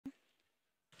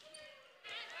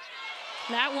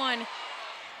That one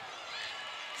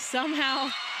somehow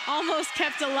almost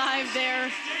kept alive there.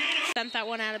 Sent that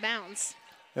one out of bounds.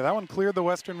 Yeah, that one cleared the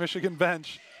Western Michigan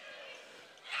bench.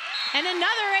 And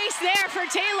another ace there for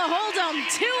Taylor Hold'em,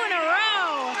 2 in a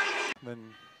row.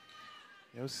 Then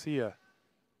Yosia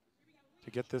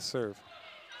to get this serve.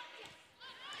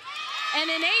 And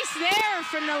an ace there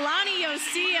for Nalani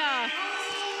Yosia.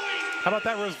 How about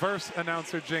that reverse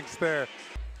announcer jinx there?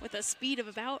 With a speed of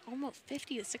about almost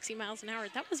 50 to 60 miles an hour.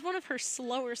 That was one of her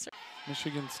slower serves.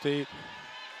 Michigan State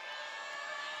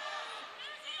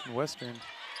and Western.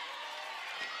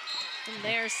 And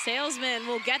there, Salesman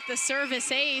will get the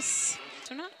service ace.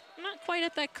 So not quite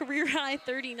at that career high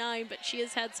 39, but she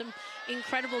has had some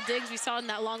incredible digs. We saw in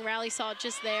that long rally, saw it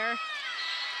just there.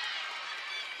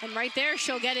 And right there,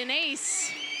 she'll get an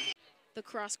ace. The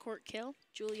cross-court kill.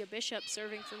 Julia Bishop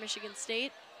serving for Michigan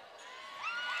State.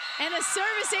 And a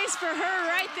service ace for her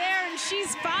right there, and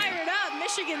she's fired up,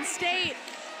 Michigan State.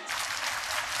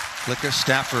 Flicka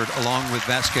Stafford along with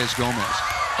Vasquez Gomez.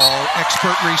 All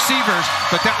expert receivers,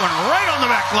 but that one right on the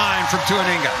back line from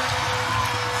Tuaninga.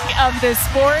 Of this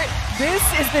sport, this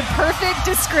is the perfect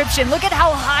description. Look at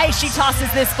how high she tosses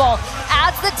this ball.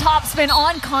 Adds the topspin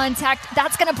on contact.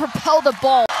 That's going to propel the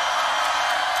ball. It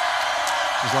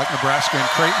was like Nebraska and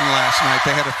Creighton last night.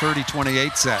 They had a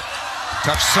 30-28 set.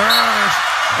 Tough serve,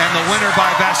 and the winner by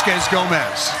Vasquez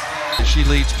Gomez. She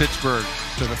leads Pittsburgh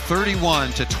to the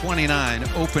 31-29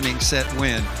 opening set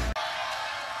win.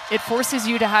 It forces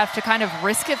you to have to kind of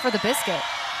risk it for the biscuit.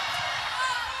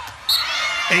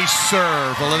 Ace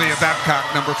serve, Olivia Babcock,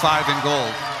 number 5 in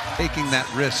gold. Taking that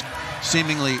risk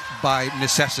seemingly by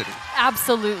necessity.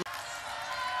 Absolutely.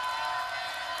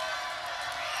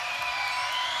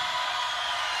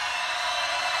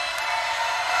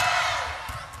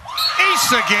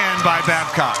 Ace again by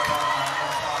Babcock.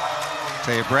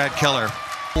 Tell you, Brad Keller,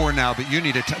 4 now, but you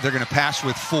need they're going to pass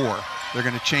with 4. They're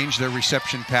going to change their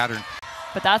reception pattern.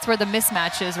 But that's where the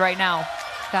mismatch is right now.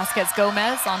 Vasquez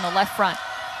Gomez on the left front.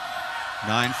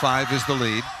 9-5 is the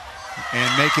lead.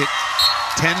 And make it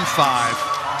 10-5.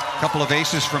 Couple of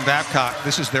aces from Babcock.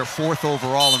 This is their 4th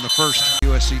overall in the first.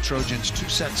 USC Trojans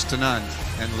 2-0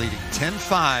 and leading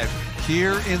 10-5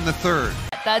 here in the 3rd.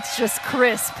 That's just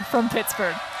crisp from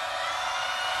Pittsburgh.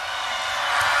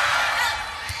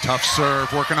 Tough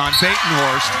serve, working on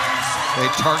Batenhorst. They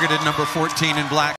targeted number 14 in black.